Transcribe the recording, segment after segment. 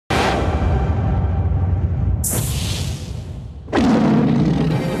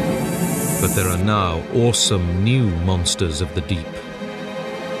But there are now awesome new monsters of the deep.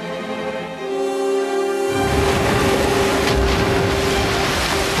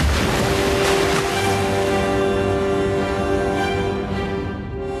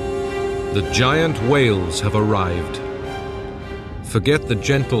 The giant whales have arrived. Forget the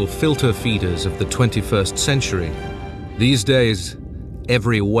gentle filter feeders of the 21st century. These days,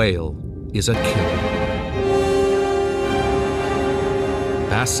 every whale is a killer.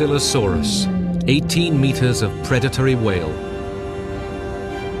 Basilosaurus, 18 meters of predatory whale.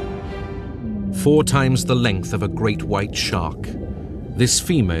 4 times the length of a great white shark. This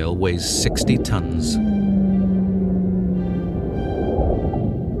female weighs 60 tons.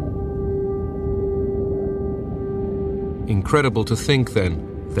 Incredible to think,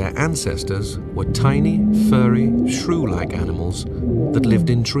 then, their ancestors were tiny, furry, shrew-like animals that lived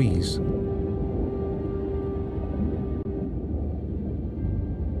in trees.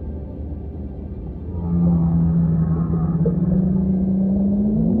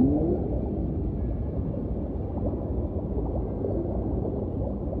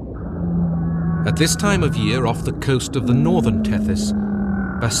 At this time of year off the coast of the northern Tethys,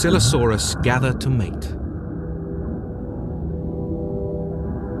 Basilosaurus gather to mate.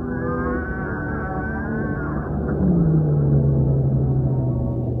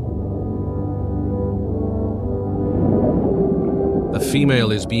 The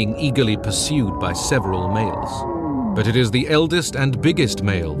female is being eagerly pursued by several males, but it is the eldest and biggest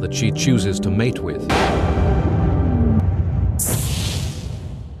male that she chooses to mate with.